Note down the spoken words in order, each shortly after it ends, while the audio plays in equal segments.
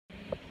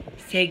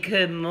Say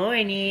good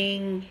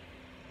morning.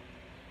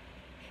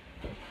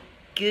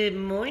 Good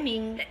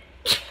morning.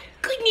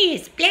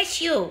 Goodness,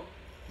 bless you.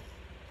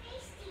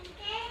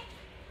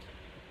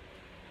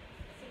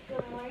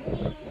 Good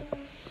morning.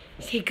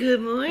 Say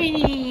good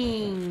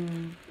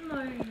morning.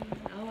 Morning.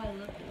 Oh, I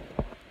love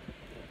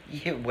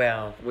it. Yeah,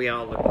 well, we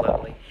all look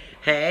lovely.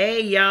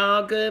 Hey,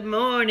 y'all, good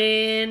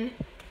morning.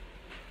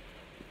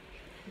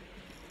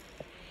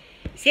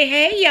 Say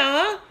hey,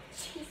 y'all.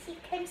 Cheesy,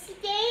 come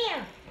sit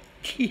down.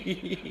 Come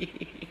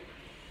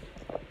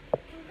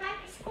back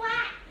and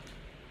squat.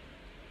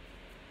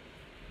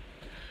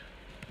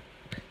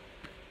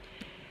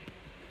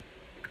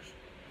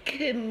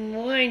 Good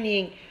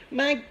morning.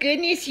 My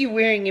goodness, you're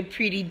wearing a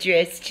pretty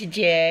dress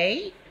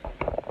today.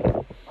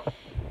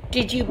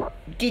 Did you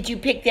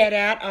pick that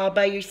out all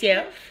by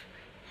yourself?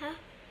 Huh?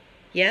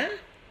 Yeah?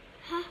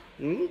 Huh?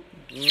 Mm?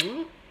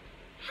 Mm?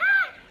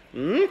 Huh?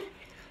 Mm?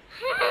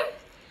 Huh?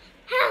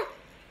 Huh?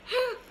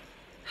 Huh?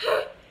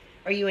 Huh?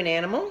 Are you an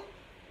animal?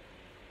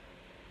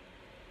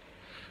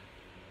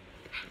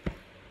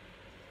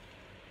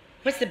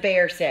 What's the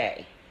bear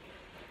say?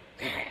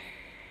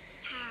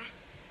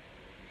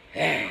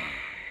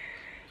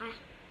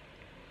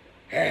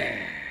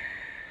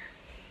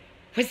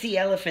 What's the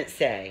elephant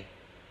say?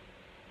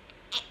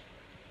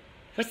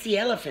 What's the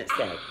elephant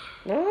say?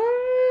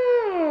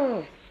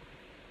 Oh,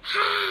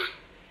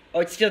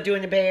 it's still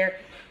doing the bear?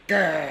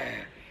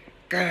 Grr,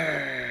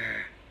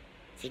 grr.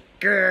 Say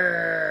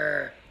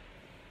grr.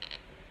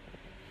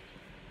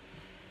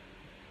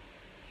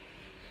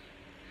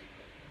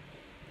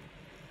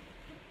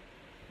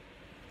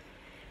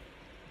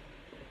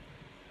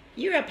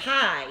 You're up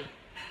high.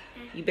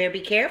 You better be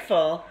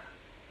careful.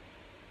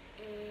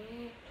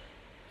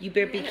 You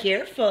better be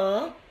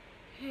careful.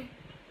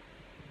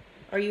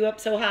 Are you up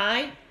so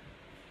high?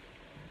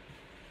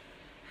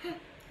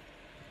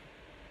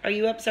 Are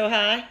you up so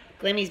high?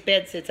 Glemmy's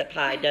bed sits up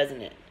high,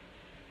 doesn't it?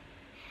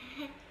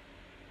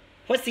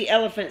 What's the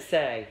elephant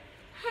say?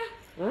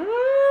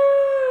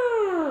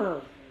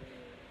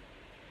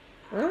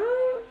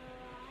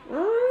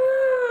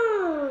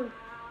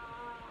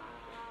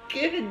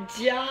 Good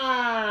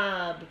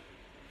job.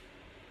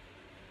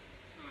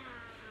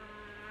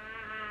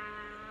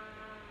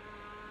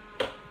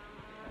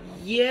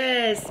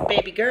 Yes,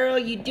 baby girl,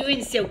 you're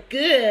doing so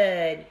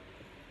good.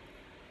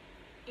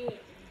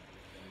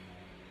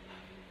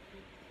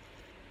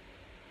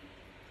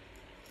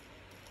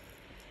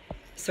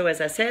 So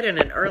as I said in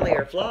an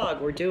earlier vlog,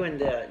 we're doing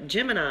the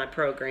Gemiini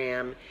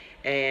program,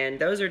 and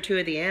those are two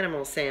of the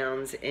animal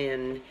sounds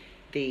in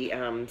the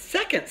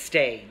second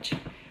stage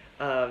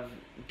of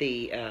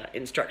the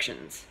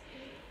instructions.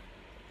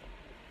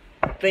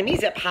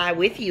 Glemmy's up high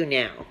with you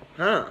now,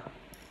 huh?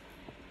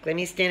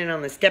 Glemmy's standing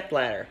on the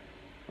stepladder.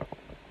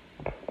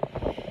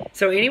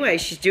 So anyway,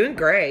 she's doing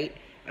great.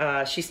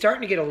 She's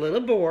starting to get a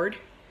little bored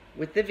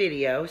with the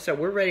video, so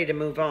we're ready to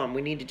move on.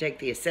 We need to take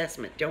the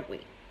assessment, don't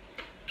we?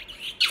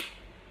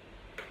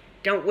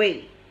 Don't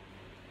we?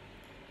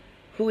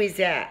 Who is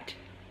that?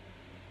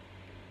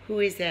 Who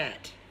is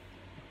that?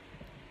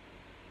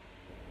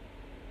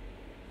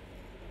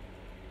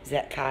 Is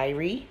that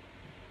Kyrie?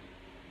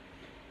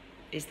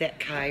 Is that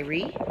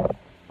Kyrie?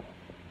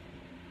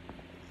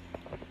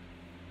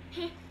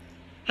 Huh?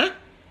 Huh?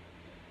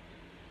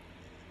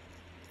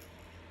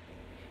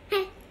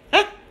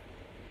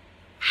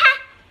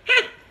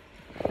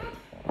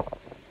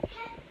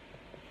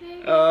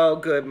 Oh,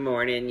 good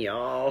morning,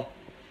 y'all.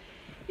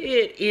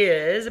 It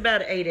is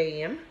about 8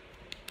 a.m.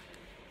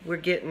 We're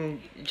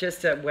getting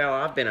just well,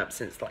 I've been up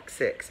since like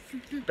 6.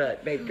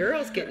 But baby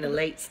girl's getting a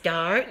late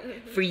start.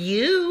 For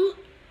you.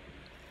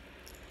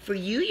 For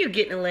you, you're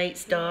getting a late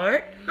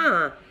start.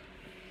 Huh?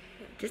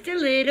 Just a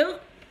little.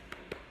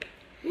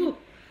 Ooh,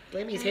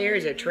 Glemmy's hair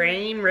is a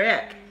train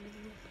wreck.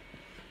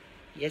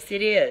 Yes,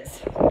 it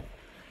is.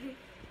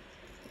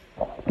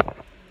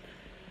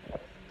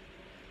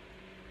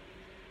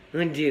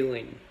 I'm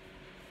doing.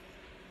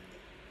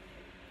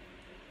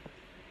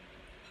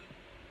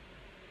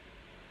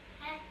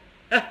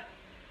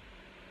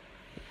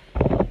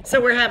 So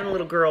we're having a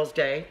little girls'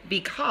 day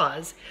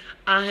because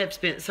I have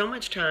spent so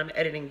much time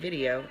editing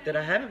video that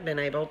I haven't been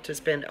able to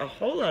spend a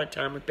whole lot of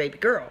time with baby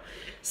girl.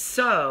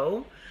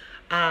 So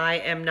I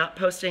am not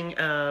posting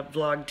a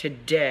vlog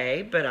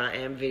today, but I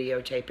am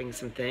videotaping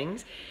some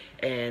things,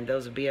 and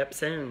those will be up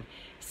soon.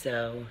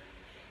 So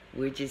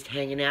we're just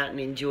hanging out and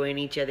enjoying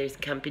each other's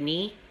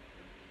company.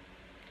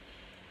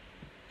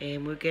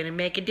 And we're gonna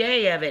make a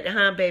day of it,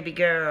 huh, baby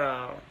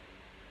girl?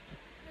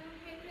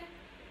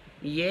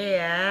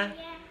 Yeah.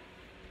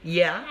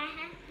 Yeah?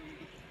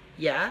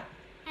 Yeah?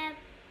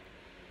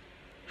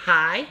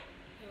 Hi?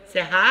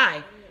 Say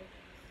hi.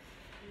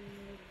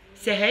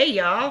 Say hey,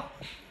 y'all.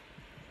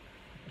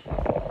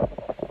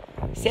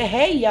 Say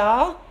hey,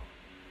 y'all.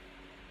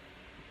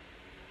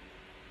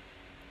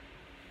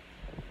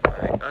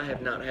 Alright, I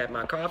have not had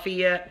my coffee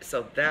yet,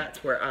 so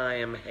that's where I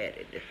am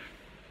headed.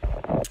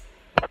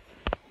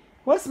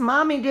 What's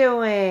mommy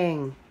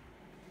doing?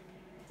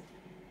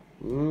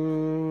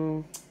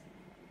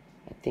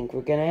 Think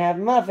we're gonna have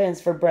muffins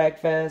for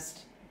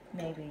breakfast.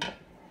 Maybe.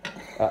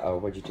 Uh-oh,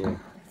 what'd you do?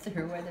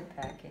 Threw away the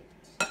package.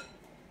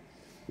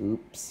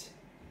 Oops.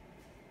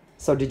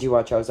 So did you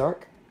watch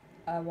Ozark?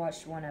 I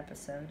watched one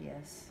episode,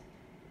 yes.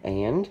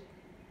 And?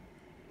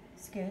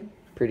 It's good.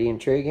 Pretty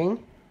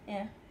intriguing.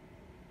 Yeah.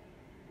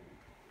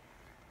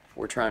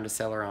 We're trying to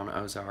sell her on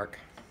Ozark.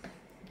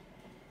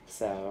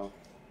 So.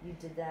 You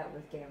did that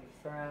with Game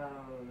of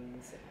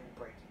Thrones and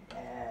Breaking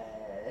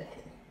Bad.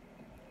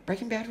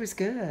 Breaking Bad was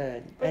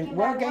good. Breaking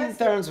Well, Bad Game was of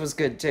Thrones was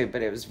good too,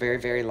 but it was very,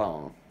 very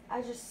long.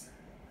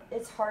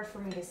 It's hard for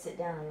me to sit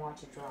down and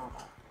watch a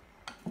drama.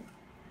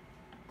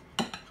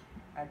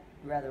 I'd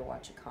rather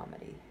watch a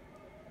comedy.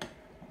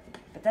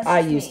 But that's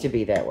I just used me. to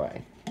be that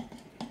way.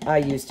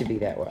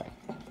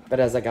 But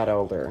as I got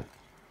older,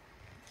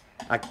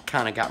 I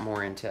kind of got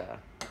more into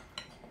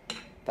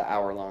the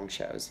hour-long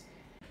shows.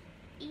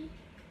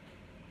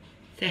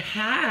 Say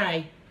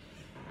hi.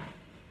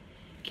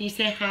 Can you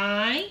say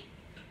hi?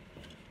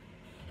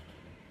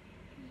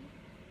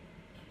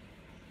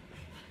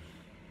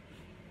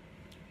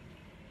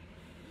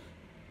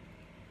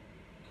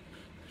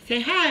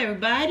 Say hi,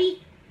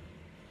 everybody.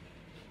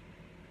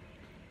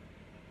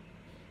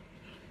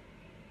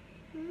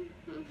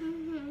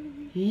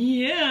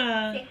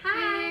 Yeah. Say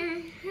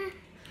hi.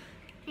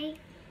 Hey.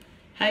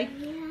 Hi.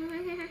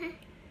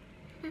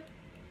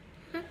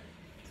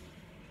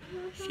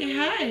 Say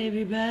hi,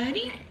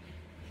 everybody.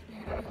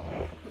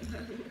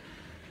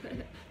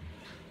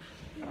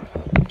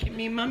 Can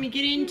me and Mommy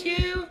get in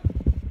too?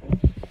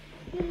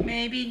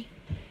 Maybe.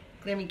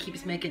 Glammy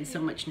keeps making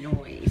so much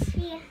noise.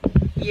 Yeah.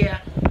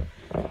 Yeah.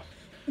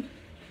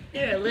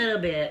 There a little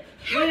bit.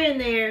 We're in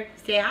there.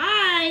 Say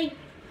hi.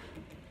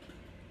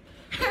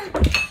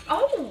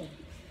 Oh!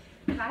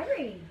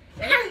 Kyrie.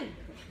 Hey.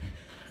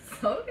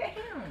 Slow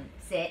down.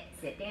 Sit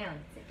down.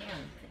 Sit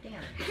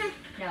down.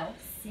 No,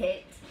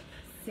 sit.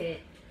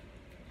 Sit.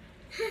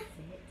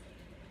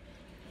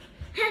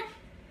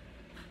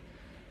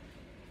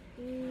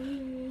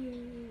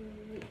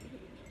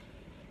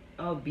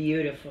 Oh,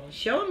 beautiful.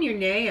 Show them your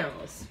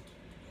nails.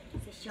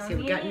 Show See,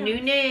 we me got your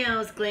new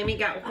nails. nails. Glammy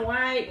got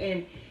white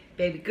and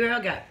baby girl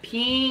got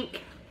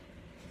pink.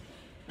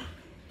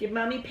 Did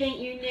Mommy paint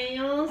your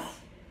nails?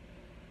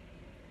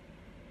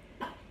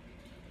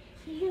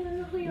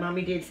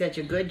 Mommy did such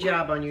a good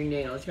job on your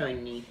nails,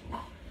 honey.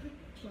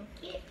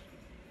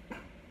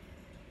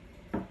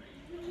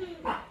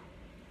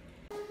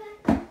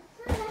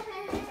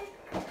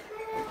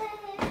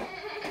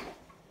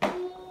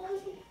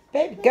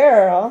 Baby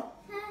girl,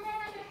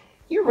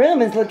 your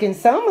room is looking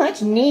so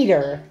much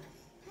neater.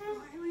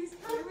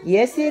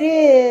 Yes, it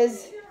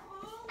is.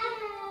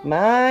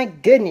 My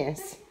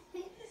goodness.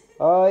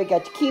 Oh, you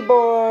got your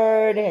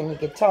keyboard and your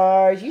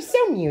guitars. You're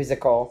so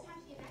musical.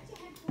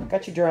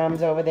 Got your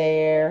drums over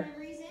there.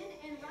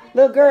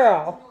 Little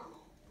girl.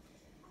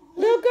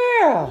 Little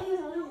girl.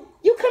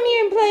 You come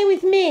here and play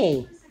with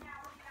me.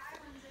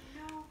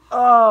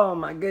 Oh,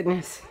 my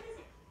goodness.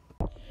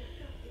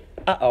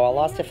 Uh-oh, I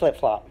lost a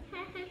flip-flop.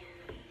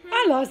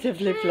 I lost a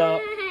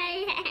flip-flop.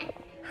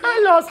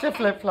 I lost a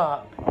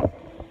flip-flop.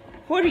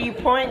 What are you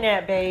pointing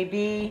at,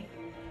 baby?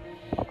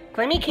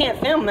 Clemmy can't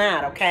film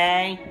that,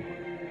 okay?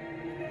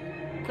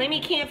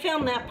 Clemmy can't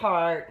film that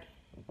part.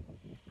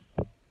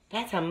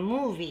 That's a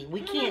movie.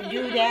 We can't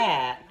do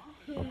that.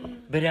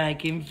 But I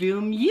can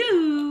film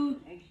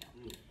you.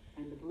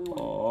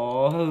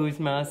 Oh, who's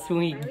my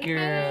sweet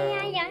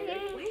girl?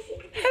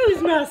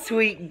 Who's my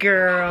sweet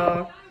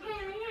girl?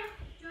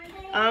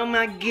 Oh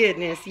my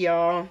goodness,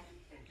 y'all.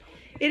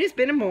 It has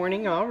been a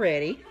morning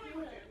already.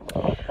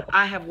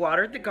 I have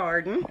watered the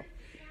garden,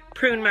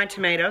 pruned my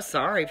tomatoes.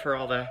 Sorry for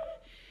all the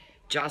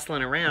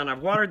jostling around.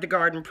 I've watered the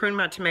garden, pruned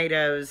my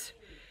tomatoes.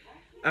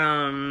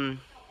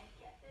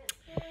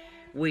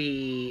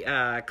 We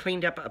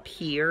cleaned up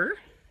here.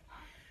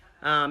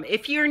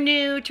 If you're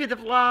new to the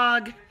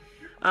vlog,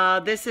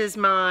 this is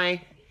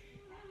my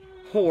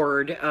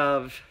hoard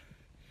of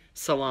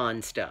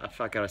salon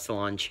stuff. I got a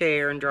salon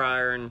chair and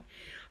dryer and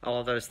all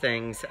of those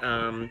things.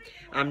 I'm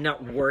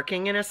not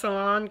working in a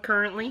salon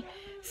currently,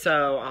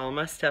 so all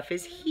my stuff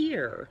is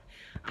here.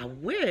 I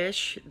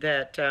wish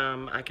that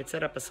I could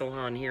set up a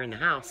salon here in the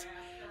house,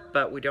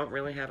 but we don't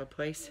really have a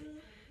place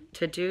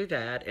to do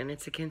that, and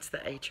it's against the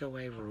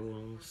HOA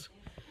rules.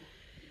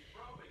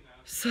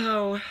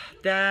 So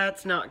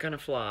that's not gonna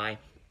fly.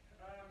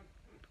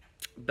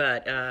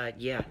 But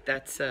yeah,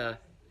 that's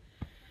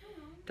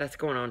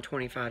going on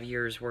 25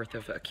 years worth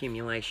of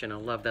accumulation. I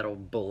love that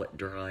old bullet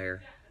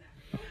dryer.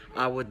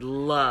 I would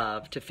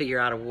love to figure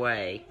out a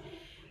way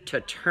to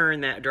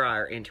turn that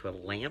dryer into a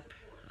lamp.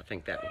 I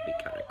think that would be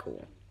kind of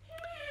cool.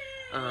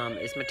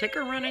 Is my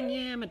ticker running?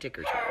 Yeah, my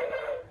ticker's running.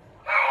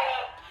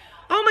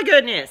 Oh my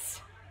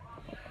goodness!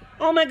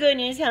 Oh my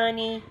goodness,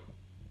 honey.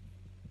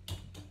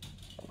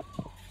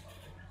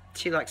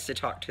 She likes to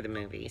talk to the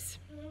movies.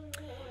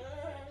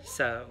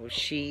 So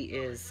she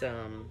is,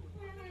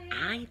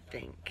 I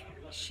think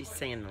she's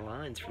saying the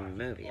lines from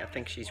the movie. I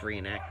think she's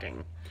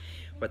reenacting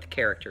what the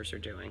characters are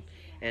doing.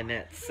 And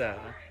that's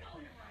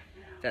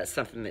That's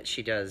something that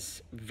she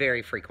does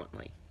very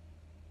frequently.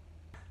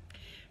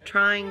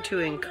 Trying to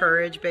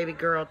encourage baby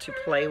girl to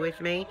play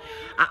with me.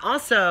 I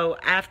also,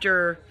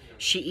 after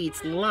she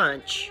eats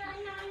lunch,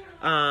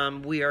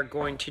 we are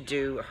going to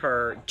do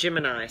her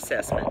Gemiini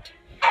assessment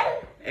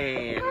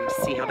and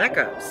see how that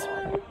goes.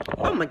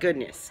 Oh my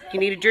goodness. You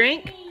need a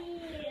drink?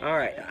 All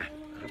right.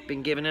 I've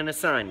been given an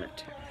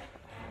assignment.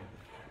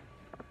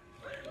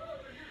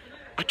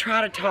 I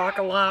try to talk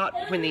a lot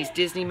when these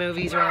Disney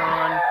movies are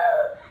on.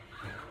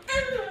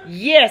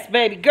 Yes,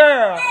 baby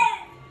girl.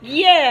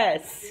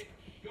 Yes.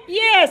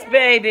 Yes,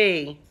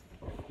 baby.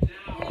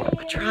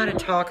 I try to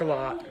talk a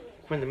lot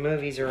when the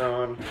movies are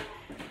on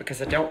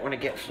because I don't want to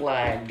get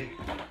flagged.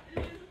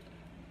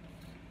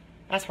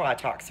 That's why I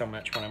talk so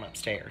much when I'm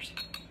upstairs.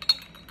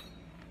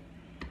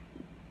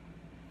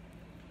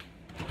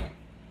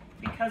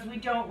 Because we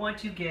don't want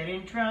to get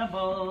in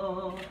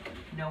trouble.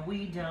 No,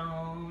 we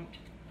don't.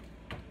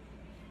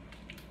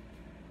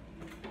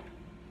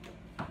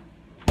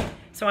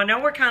 So I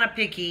know we're kind of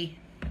picky,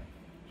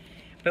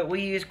 but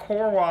we use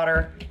core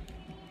water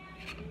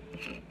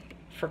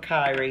for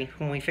Kyrie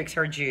when we fix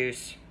her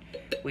juice.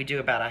 We do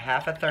about a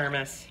half a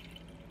thermos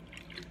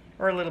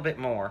or a little bit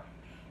more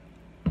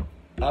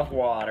of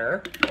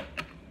water.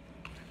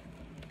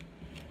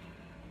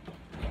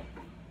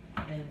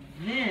 And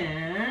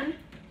then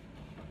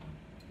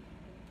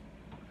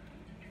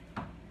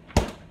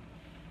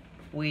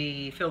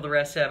we fill the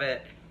rest of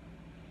it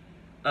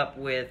up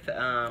with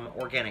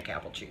organic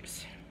apple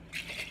juice.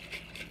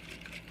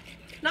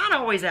 Not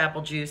always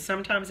apple juice,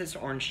 sometimes it's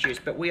orange juice,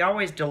 but we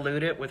always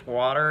dilute it with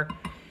water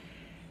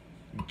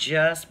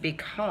just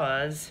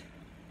because,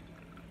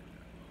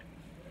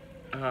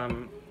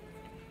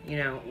 you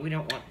know, we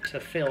don't want to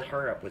fill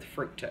her up with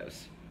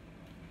fructose.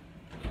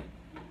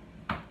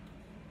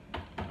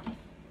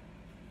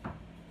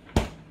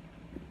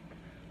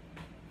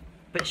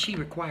 But she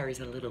requires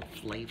a little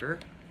flavor.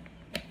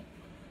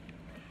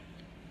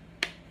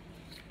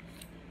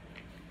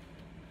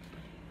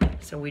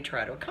 So we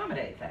try to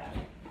accommodate that.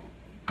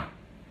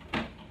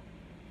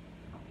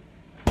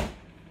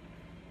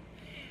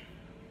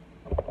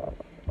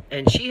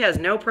 And she has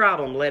no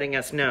problem letting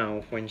us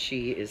know when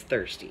she is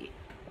thirsty.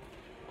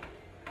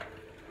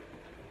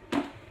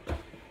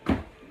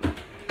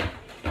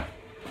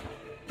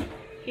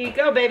 Here you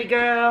go, baby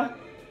girl.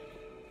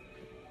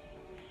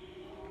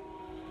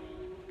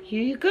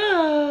 Here you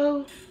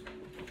go.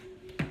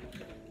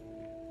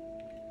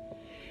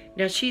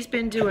 Now she's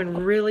been doing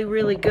really,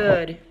 really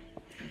good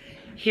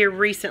here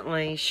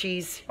recently.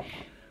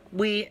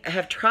 We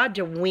have tried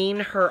to wean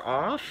her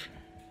off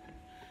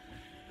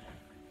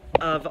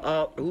of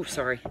all,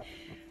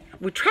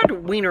 we tried to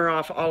wean her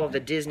off all of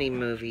the Disney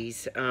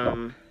movies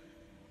and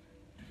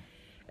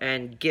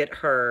get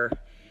her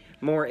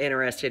more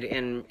interested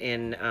in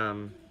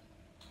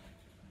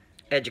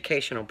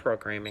educational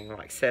programming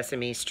like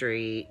Sesame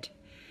Street.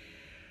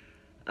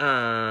 We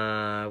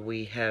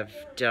have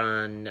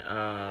done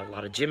a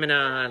lot of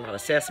Gemiini, a lot of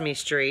Sesame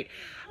Street.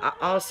 I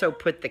also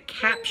put the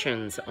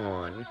captions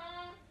on,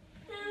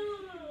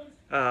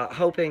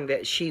 hoping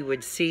that she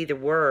would see the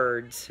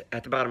words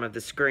at the bottom of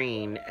the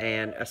screen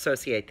and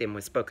associate them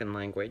with spoken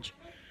language.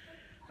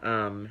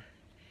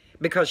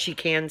 Because she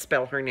can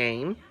spell her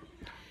name.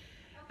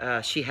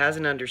 She has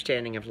an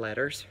understanding of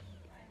letters.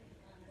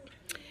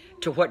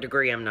 To what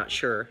degree, I'm not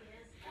sure.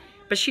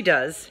 But she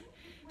does.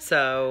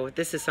 So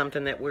this is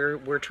something that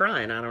we're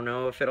trying. I don't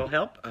know if it'll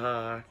help.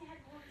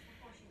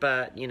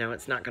 But, you know,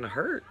 it's not going to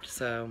hurt.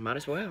 So might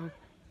as well.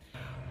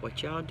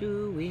 What y'all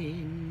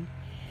doing?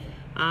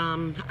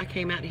 I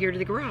came out here to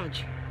the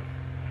garage.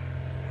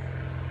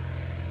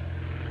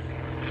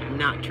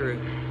 Not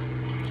true.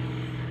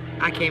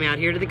 I came out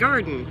here to the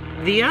garden.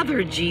 The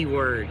other G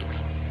word.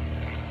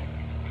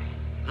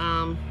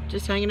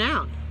 Just hanging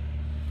out.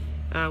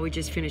 We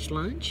just finished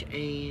lunch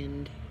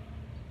and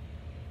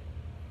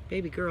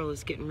baby girl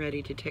is getting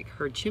ready to take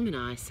her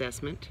Gemiini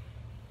assessment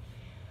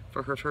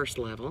for her first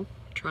level.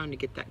 Trying to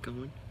get that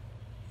going.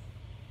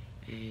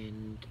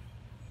 And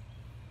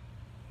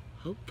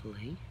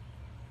hopefully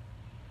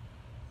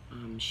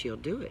she'll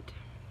do it.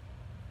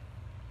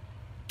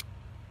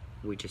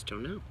 We just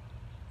don't know.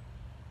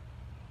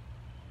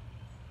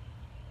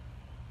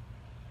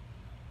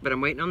 But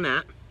I'm waiting on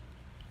that.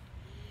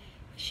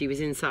 She was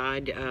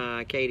inside.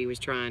 Katie was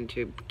trying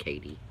to...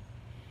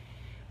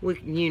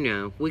 you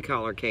know, we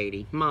call her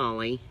Katie.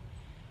 Molly.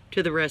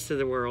 To the rest of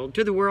the world.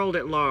 To the world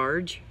at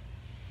large.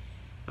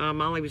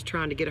 Molly was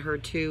trying to get her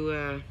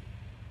to...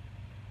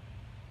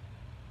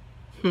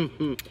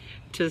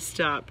 to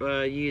stop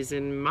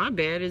using my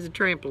bed as a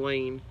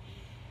trampoline.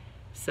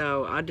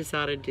 So I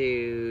decided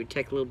to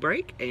take a little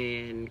break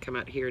and come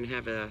out here and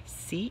have a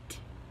seat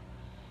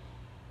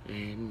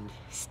and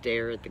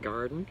stare at the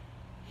garden.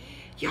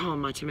 Y'all,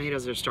 my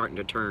tomatoes are starting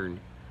to turn.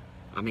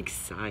 I'm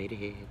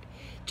excited.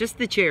 Just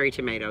the cherry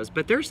tomatoes,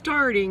 but they're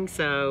starting,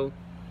 so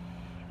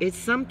it's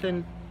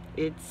something.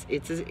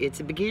 It's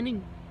a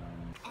beginning.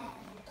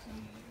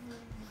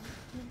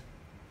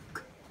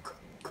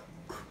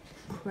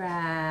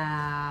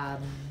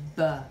 Crab.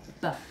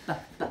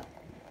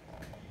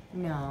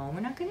 No, we're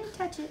not going to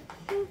touch it.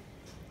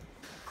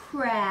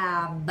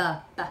 Crab.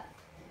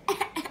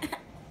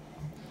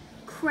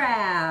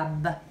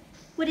 Crab.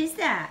 What is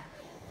that?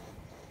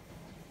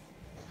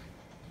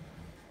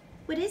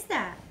 What is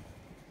that?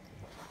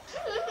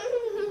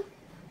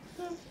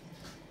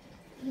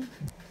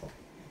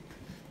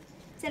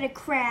 Is that a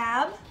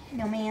crab?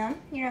 No, ma'am.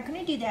 You're not going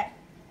to do that.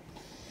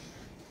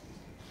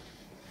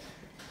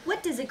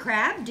 What does a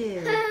crab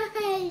do?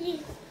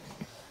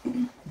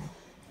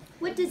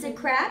 What does a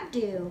crab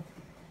do?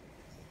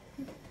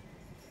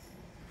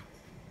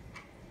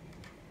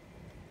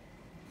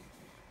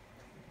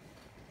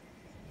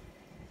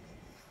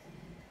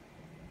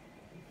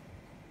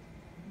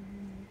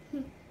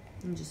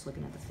 I'm just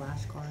looking at the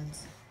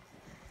flashcards.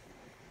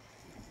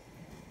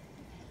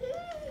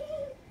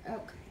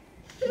 Okay.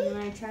 You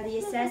want to try the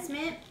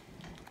assessment?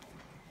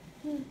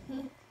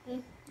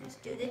 Let's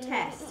do the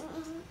test.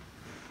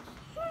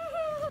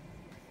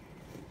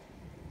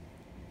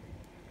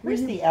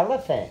 Where's the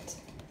elephant?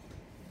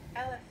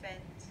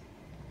 Elephant.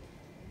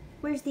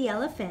 Where's the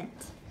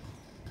elephant?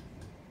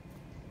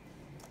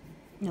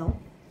 No.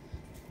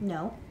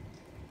 No.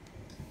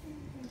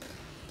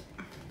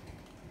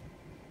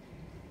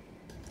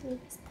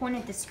 Let's point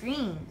at the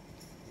screen.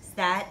 Is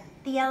that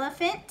the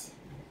elephant?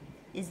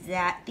 Is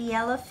that the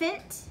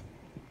elephant?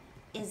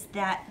 Is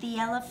that the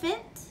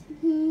elephant?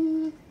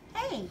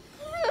 Hey.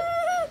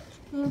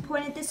 Can you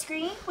point at the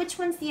screen? Which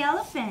one's the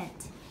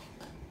elephant?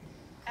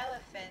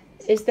 Elephant.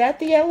 Is that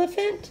the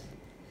elephant?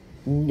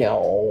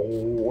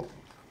 No.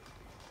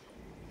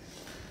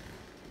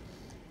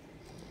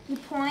 You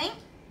point?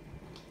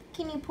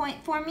 Can you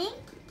point for me?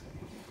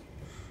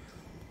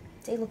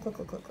 Say, look.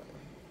 Your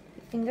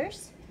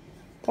fingers.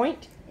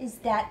 Point. Is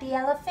that the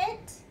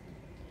elephant?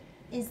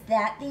 Is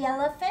that the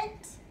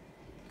elephant?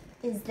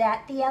 Is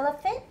that the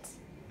elephant?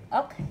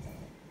 Okay.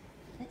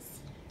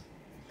 Let's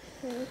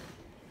see.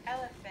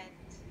 Elephant.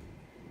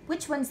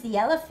 Which one's the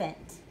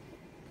elephant?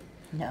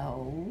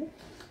 No.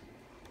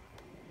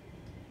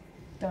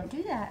 Don't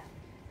do that.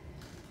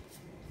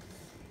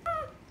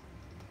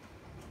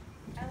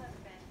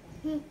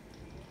 Elephant.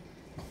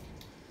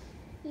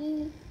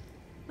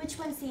 Which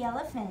one's the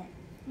elephant?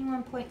 You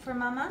want to point for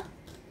Mama?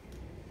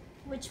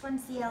 Which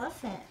one's the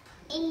elephant?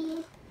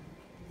 Elephant.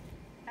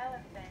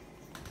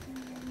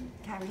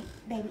 Kyrie,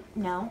 baby,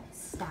 no.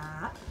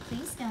 Stop.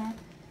 Please don't.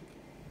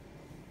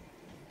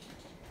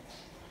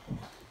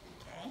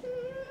 Okay.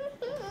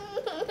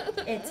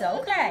 It's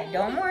okay.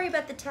 Don't worry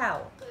about the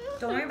towel.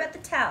 Don't worry about the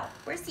towel.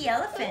 Where's the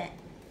elephant?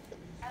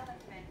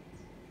 Elephant.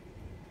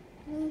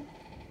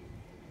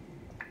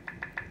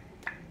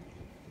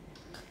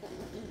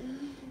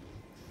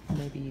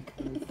 Maybe you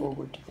can move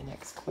forward to the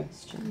next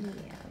question.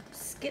 Yeah.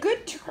 Skip.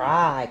 Good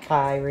try,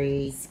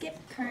 Kyrie. Skip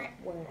current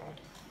word.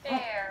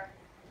 Bear.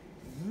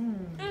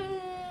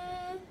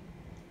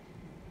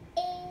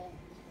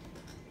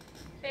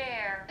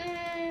 Bear.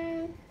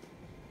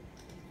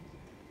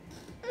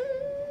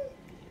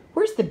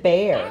 Where's the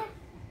bear?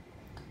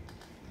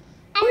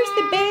 Where's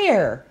the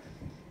bear?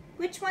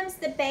 Which one's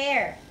the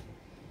bear?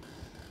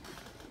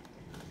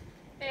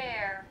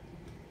 Bear.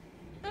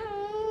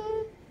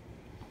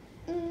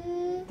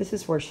 This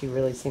is where she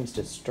really seems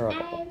to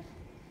struggle.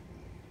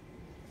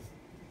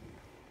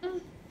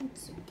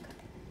 It's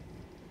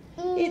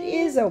okay. It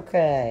is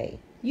okay.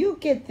 You'll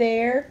get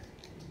there.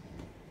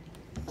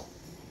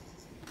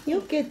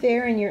 You'll get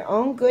there in your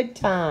own good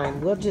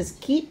time. We'll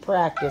just keep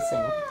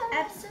practicing.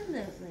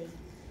 Absolutely.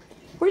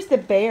 Where's the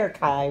bear,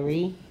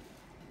 Kyrie?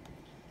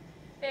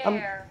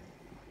 Bear.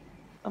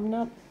 I'm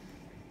not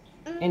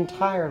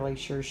entirely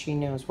sure she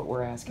knows what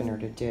we're asking her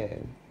to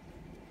do.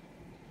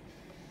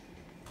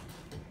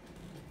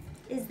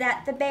 Is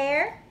that the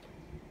bear?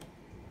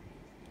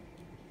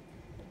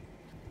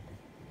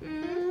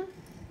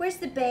 Where's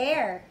the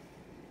bear?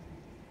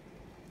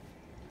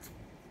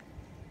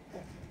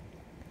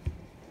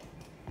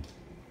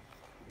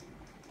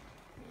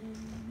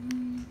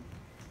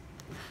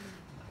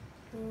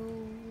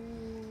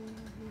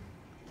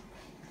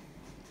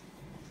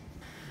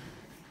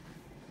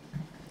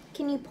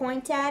 Can you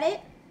point at it?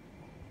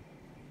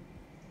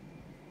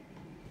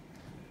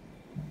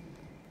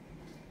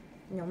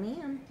 No,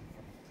 ma'am.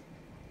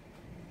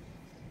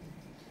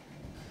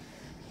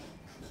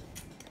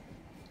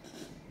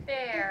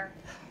 Bear.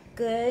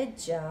 Good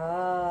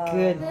job.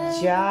 Good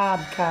job,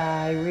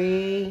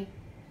 Kyrie.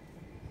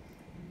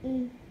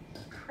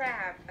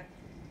 Crab.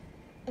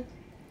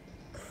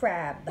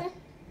 Crab.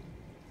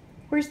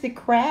 Where's the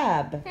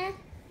crab?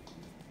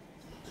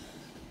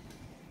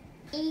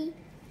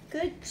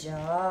 Good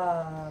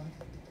job.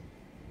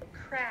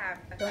 Crab.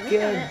 Don't look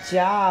Good at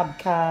job,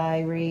 it.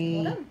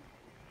 Kyrie. Hold on.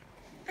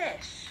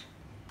 Fish.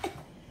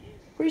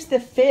 Where's the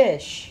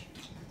fish?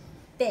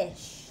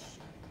 Fish.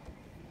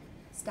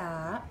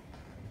 Stop.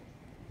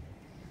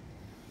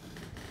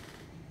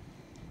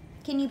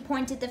 Can you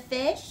point at the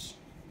fish?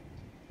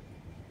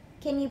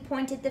 Can you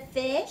point at the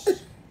fish?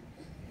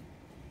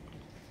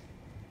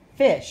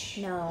 Fish.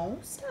 No,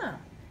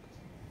 stop.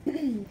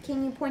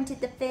 Can you point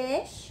at the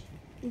fish?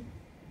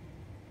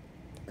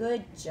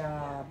 Good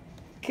job.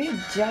 Good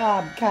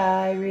job,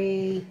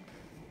 Kyrie.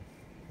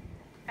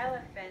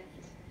 Elephant.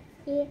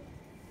 E.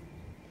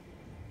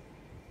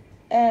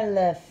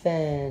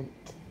 Elephant.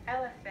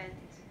 Elephant.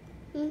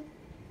 E.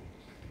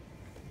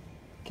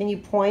 Can you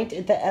point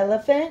at the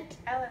elephant?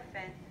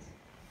 Elephant.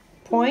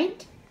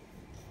 Point.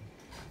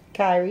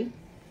 Kyrie,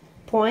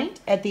 point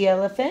at the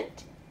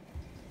elephant.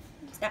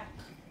 Stop.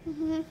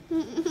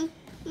 Elephant.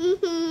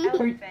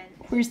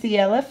 Where's the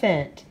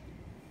elephant?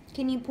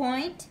 Can you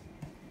point?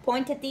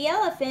 Point at the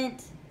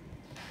elephant.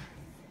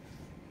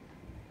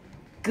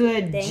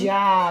 Good Thank-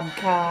 job,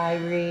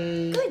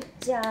 Kyrie. Good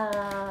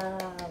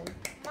job.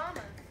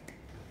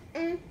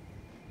 Mama.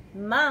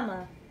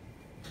 Mama.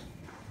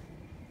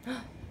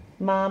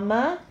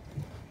 Mama,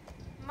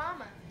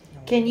 Mama.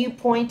 can you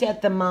point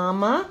at the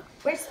mama?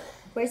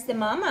 Where's the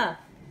mama?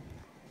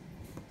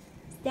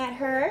 Is that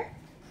her?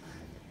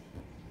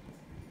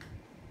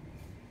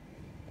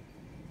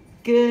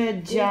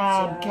 Good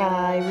job, job.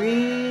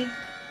 Kyrie.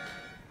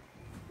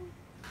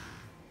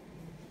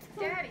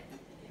 Daddy.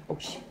 Oh,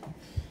 shoot.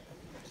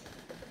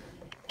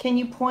 Can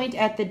you point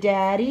at the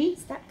daddy?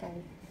 Stop, guys.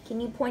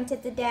 Can you point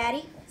at the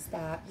daddy?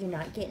 Stop. You're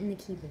not getting the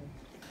keyboard.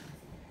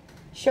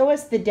 Show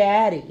us the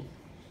daddy.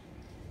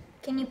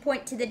 Can you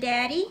point to the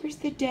daddy? Where's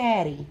the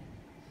daddy?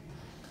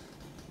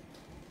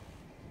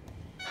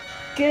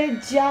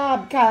 Good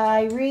job,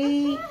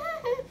 Kyrie.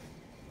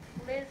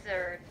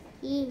 Lizard.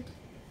 E.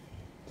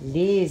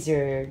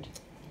 Lizard.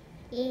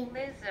 E.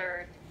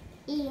 Lizard.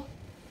 E.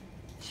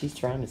 She's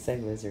trying to say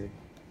lizard.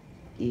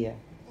 Yeah.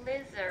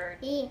 Lizard.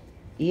 E.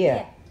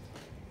 Yeah.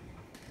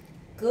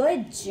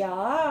 Good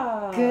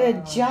job.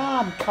 Good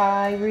job,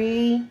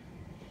 Kyrie.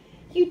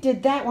 You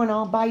did that one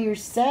all by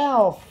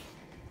yourself.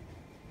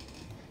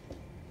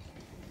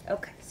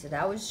 Okay, so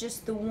that was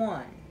just the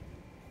one.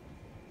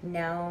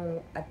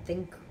 Now, I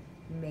think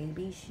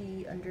maybe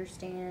she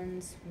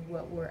understands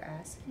what we're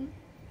asking.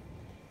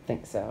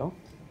 Think so.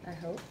 I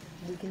hope.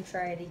 We can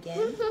try it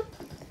again.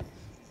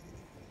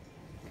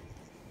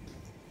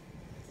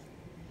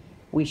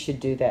 We should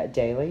do that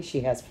daily.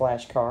 She has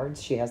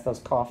flashcards. She has those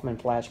Kaufman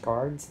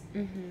flashcards.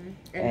 Mm-hmm.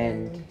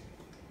 And- then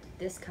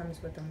this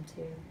comes with them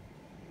too.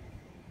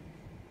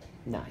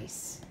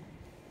 Nice.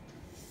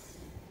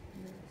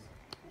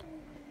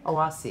 Oh,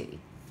 I see.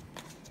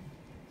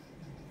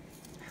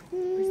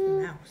 Where's the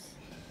mouse?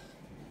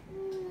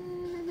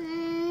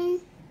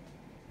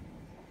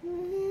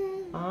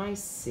 I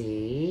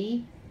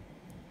see.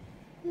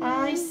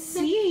 I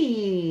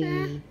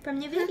see. From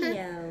the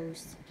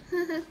videos.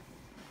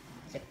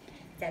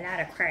 It's a lot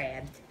of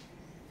crabs.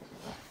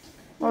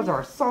 Those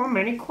are so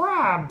many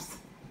crabs.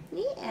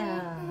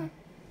 Yeah.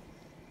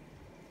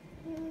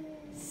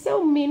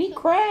 So many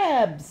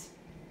crabs.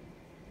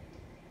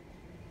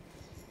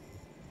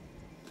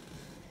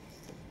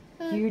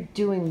 You're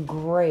doing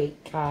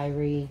great,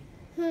 Kyrie.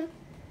 You're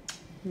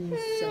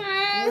so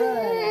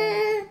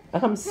good.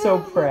 I'm so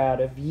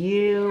proud of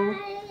you.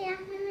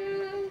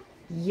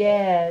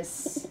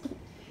 Yes.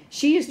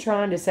 She is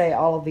trying to say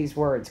all of these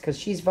words because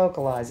she's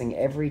vocalizing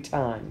every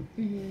time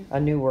a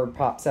new word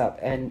pops up.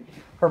 And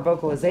her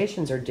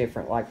vocalizations are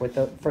different. Like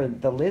for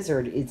the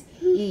lizard, it's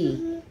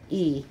E,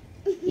 E,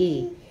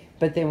 E.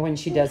 But then when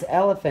she does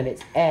elephant,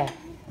 it's eh,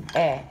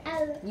 eh.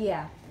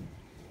 Yeah.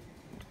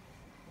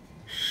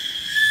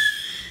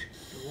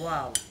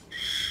 Wow.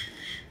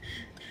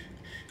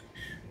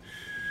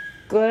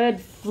 Good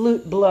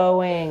flute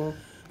blowing.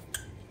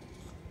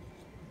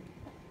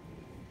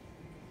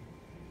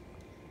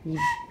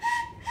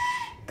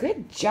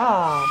 Good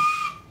job.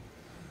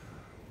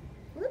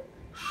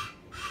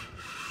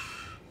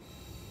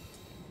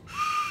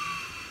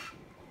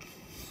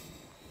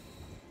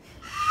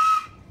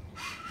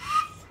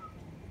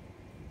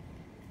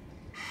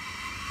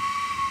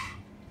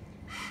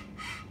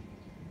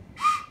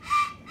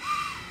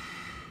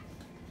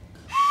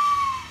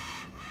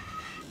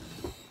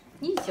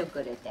 You're so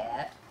good at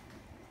that.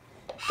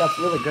 That's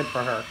really good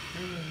for her.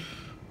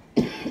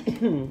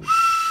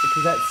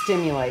 Because that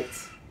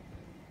stimulates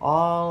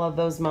all of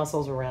those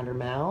muscles around her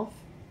mouth.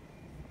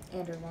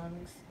 And her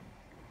lungs.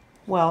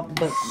 Well,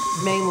 but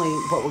mainly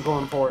what we're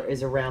going for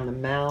is around the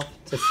mouth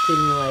to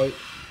stimulate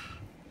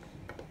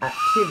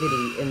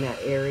activity in that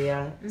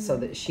area so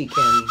that she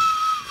can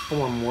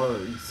form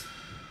words,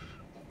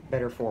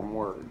 better form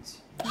words.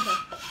 Okay.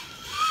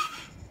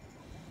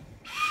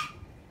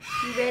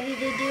 You ready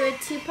to do a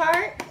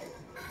two-part?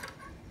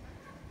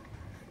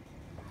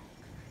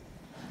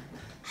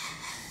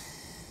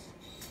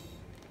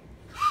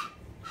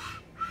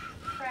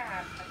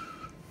 Crab.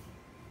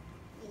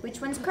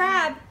 Which one's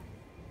crab?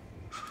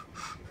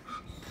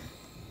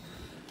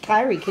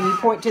 Kyrie, can you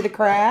point to the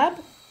crab?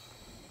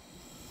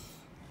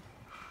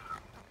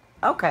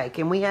 Okay,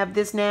 can we have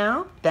this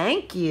now?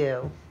 Thank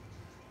you.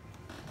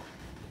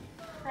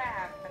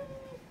 Crab.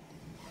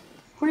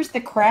 Where's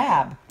the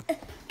crab?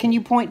 Can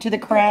you point to the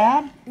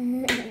crab?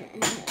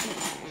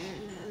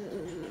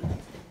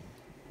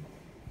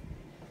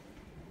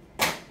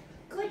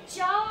 Good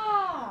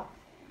job.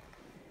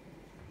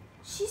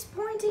 She's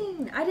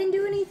pointing. I didn't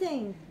do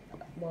anything.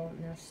 Well,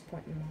 now she's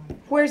pointing mom.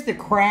 Where's the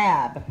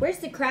crab? Where's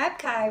the crab,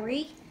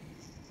 Kyrie?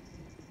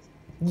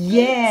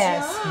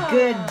 Yes,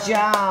 good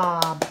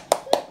job.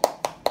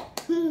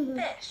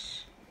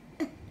 Fish.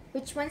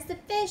 Which one's the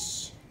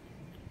fish?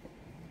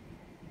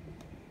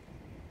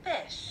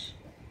 Fish.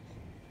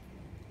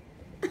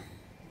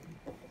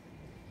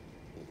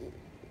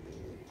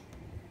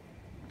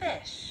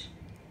 Fish.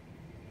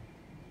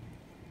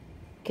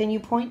 Can you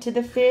point to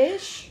the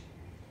fish?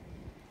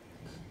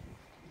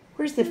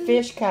 Where's the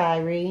fish,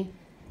 Kyrie?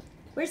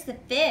 Where's the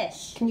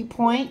fish? Can you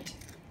point?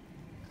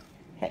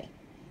 Hey,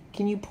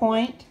 can you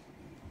point?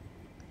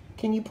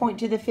 Can you point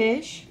to the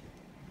fish?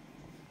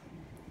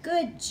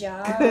 Good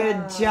job.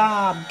 Good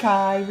job,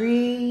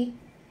 Kyrie.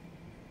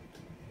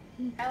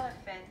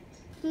 Elephant.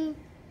 Good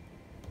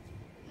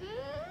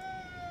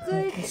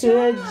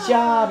Good job.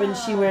 job. And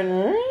she went,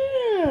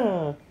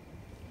 "Mm."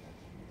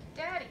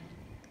 Daddy.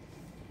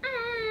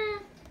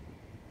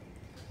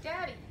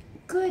 Daddy.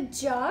 Good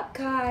job,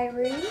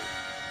 Kyrie.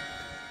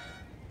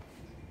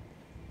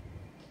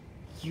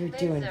 You're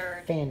doing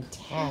Lizard.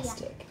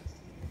 fantastic.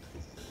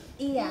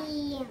 Yeah.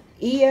 Yeah.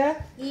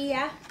 Ia,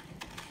 Yeah.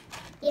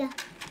 Yeah.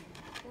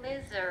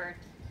 Lizard.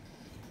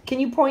 can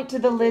you point to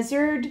the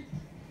lizard?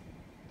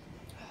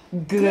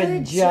 Good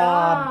Good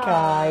job, job.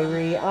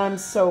 Kyrie. I'm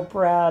so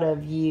proud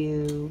of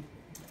you.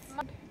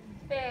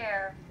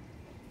 Bear.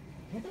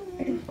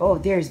 Oh,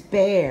 there's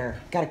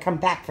bear. Got to come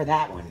back for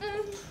that one.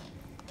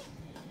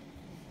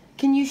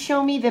 Can you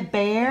show me the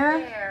bear?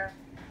 Bear.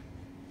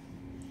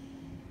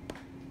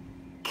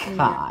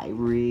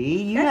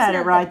 Kyrie, you That's had it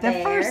not right the the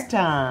bear. first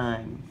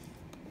time.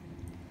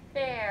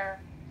 Bear.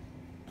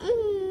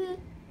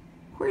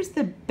 Where's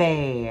the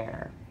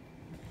bear?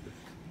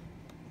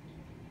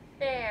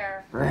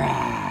 Bear.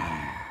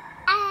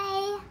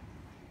 I.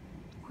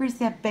 Where's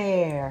that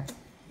bear?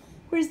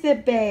 Where's the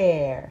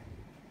bear?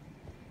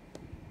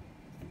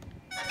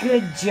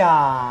 Good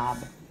job.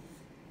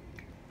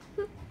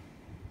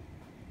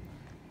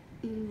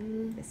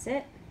 That's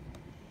it.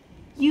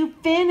 You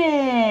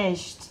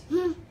finished.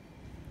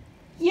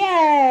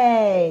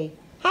 Yay.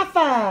 High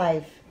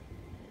five.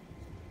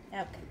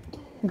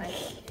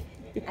 Okay.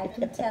 I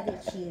can tell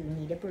that you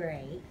need a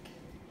break.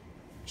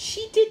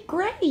 She did You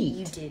great.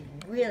 did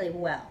really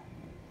well.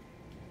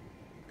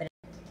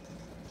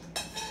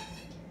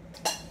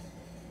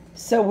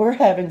 So we're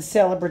having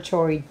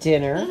celebratory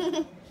dinner.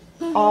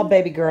 All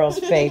baby girls'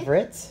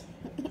 favorites.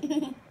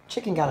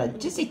 Chicken got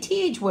just a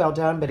TH well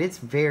done, but it's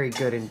very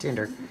good and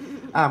tender.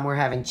 We're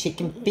having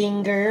chicken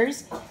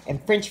fingers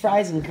and french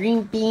fries and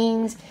green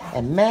beans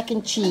and mac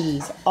and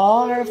cheese.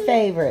 All our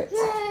favorites.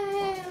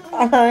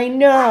 I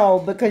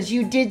know, because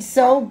you did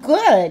so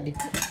good.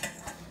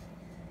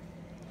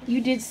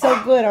 You did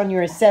so good on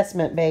your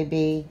assessment,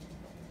 baby.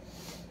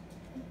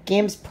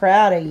 Gim's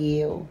proud of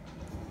you.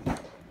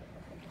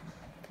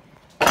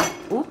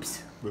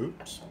 Oops.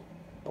 Oops.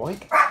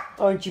 Boink.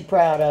 Aren't you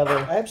proud of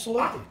her?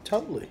 Absolutely.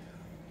 Totally.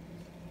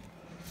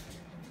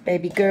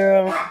 Baby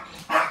girl.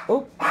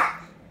 Oh.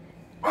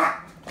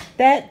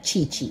 That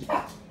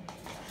Chi-Chi.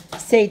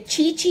 Say,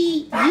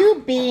 Chi-Chi,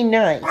 you be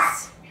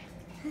nice.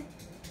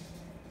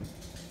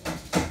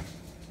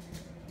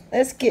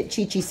 Let's get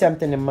Chi-Chi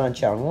something to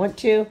munch on. Want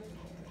to?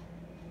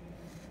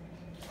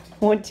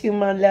 Want to,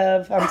 my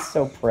love? I'm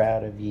so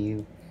proud of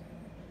you.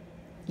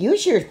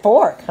 Use your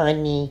fork,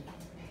 honey.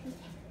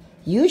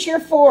 Use your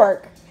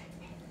fork.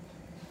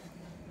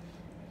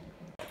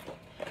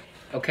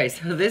 Okay,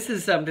 so this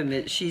is something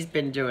that she's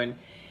been doing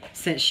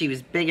since she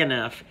was big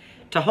enough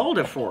to hold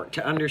a fork,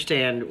 to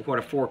understand what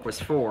a fork was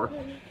for.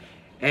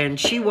 And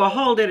she will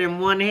hold it in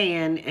one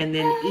hand and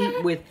then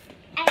eat with,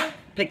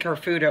 pick her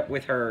food up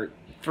with her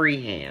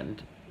free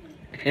hand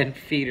and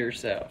feed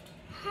herself.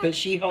 But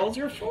she holds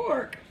her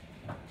fork.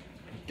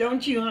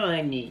 Don't you,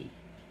 honey?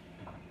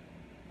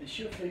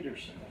 She'll feed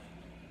herself.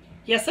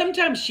 Yeah,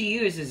 sometimes she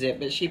uses it,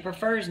 but she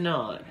prefers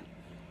not.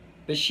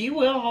 But she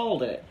will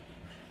hold it.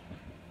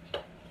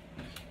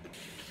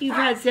 You've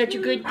had such a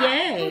good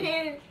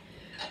day.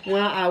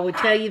 Well, I will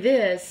tell you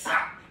this.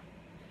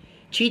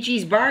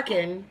 Chi-Chi's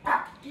barking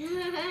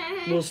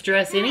will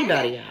stress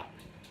anybody out.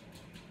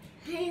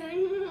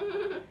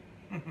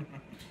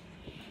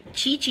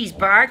 Chi-Chi's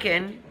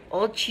barking.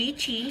 Old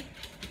Chi-Chi.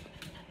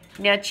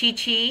 Now,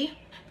 Chi-Chi,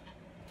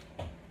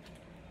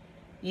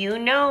 you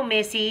know,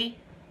 Missy,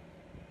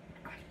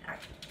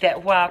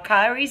 that while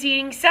Kyrie's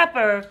eating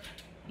supper,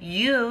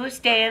 you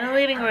stay in the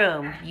living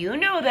room. You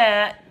know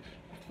that.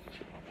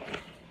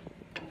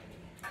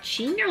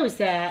 She knows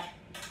that.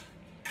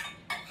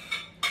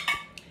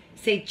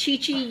 Say,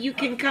 Chi-Chi, you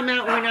can come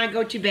out when I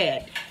go to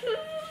bed.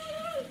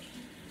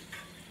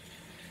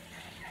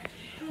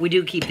 We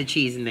do keep the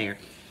cheese in there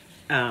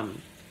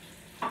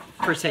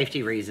for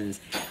safety reasons.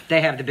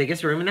 They have the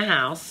biggest room in the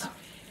house,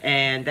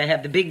 and they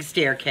have the big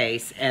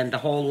staircase and the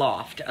whole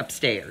loft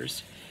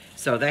upstairs.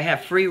 So they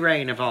have free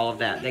reign of all of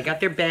that. They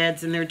got their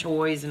beds and their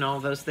toys and all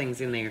those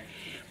things in there,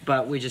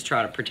 but we just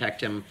try to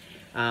protect them.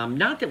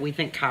 Not that we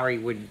think Kyrie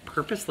would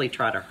purposely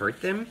try to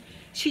hurt them,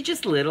 she's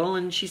just little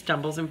and she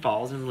stumbles and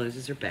falls and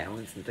loses her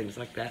balance and things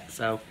like that.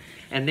 So,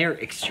 and they're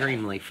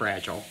extremely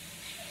fragile.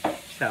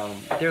 So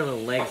their little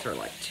legs are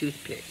like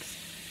toothpicks.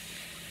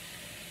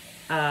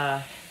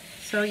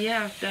 So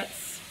yeah,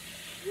 that's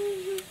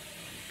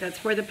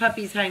where the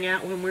puppies hang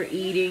out when we're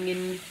eating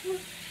and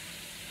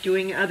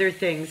doing other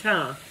things,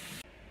 huh?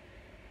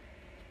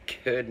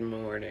 Good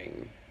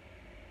morning.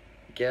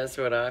 Guess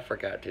what I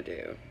forgot to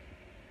do?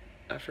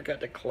 I forgot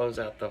to close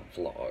out the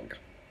vlog.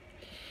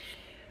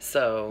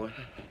 So,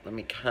 let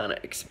me kind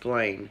of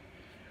explain.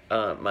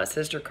 My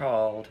sister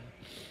called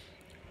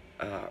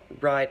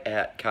right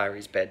at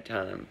Kyrie's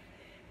bedtime.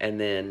 And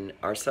then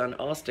our son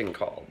Austin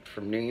called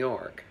from New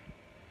York.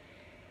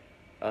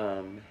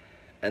 And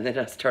then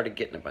I started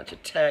getting a bunch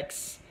of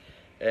texts.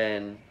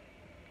 And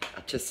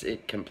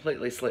it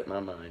completely slipped my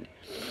mind.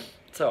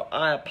 So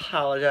I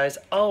apologize.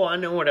 Oh, I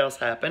know what else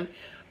happened.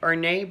 Our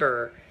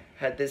neighbor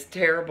had this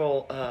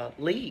terrible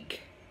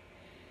leak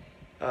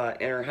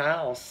in her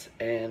house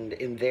and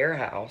in their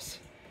house.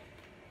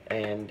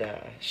 And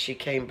she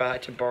came by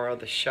to borrow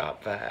the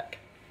shop vac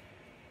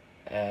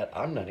at,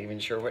 I'm not even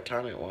sure what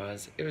time it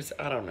was. It was,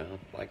 I don't know,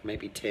 like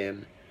maybe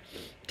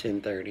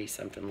 10:30,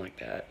 something like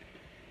that.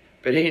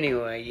 But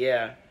anyway,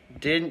 yeah,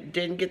 didn't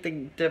get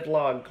the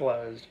vlog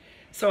closed.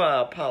 So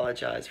I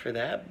apologize for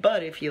that.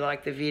 But if you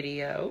like the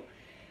video,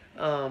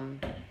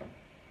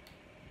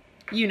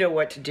 you know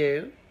what to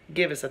do.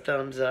 Give us a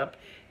thumbs up.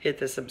 Hit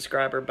the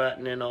subscriber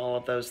button and all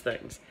of those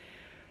things.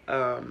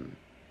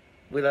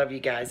 We love you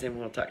guys and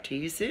we'll talk to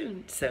you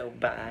soon. So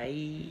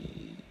bye.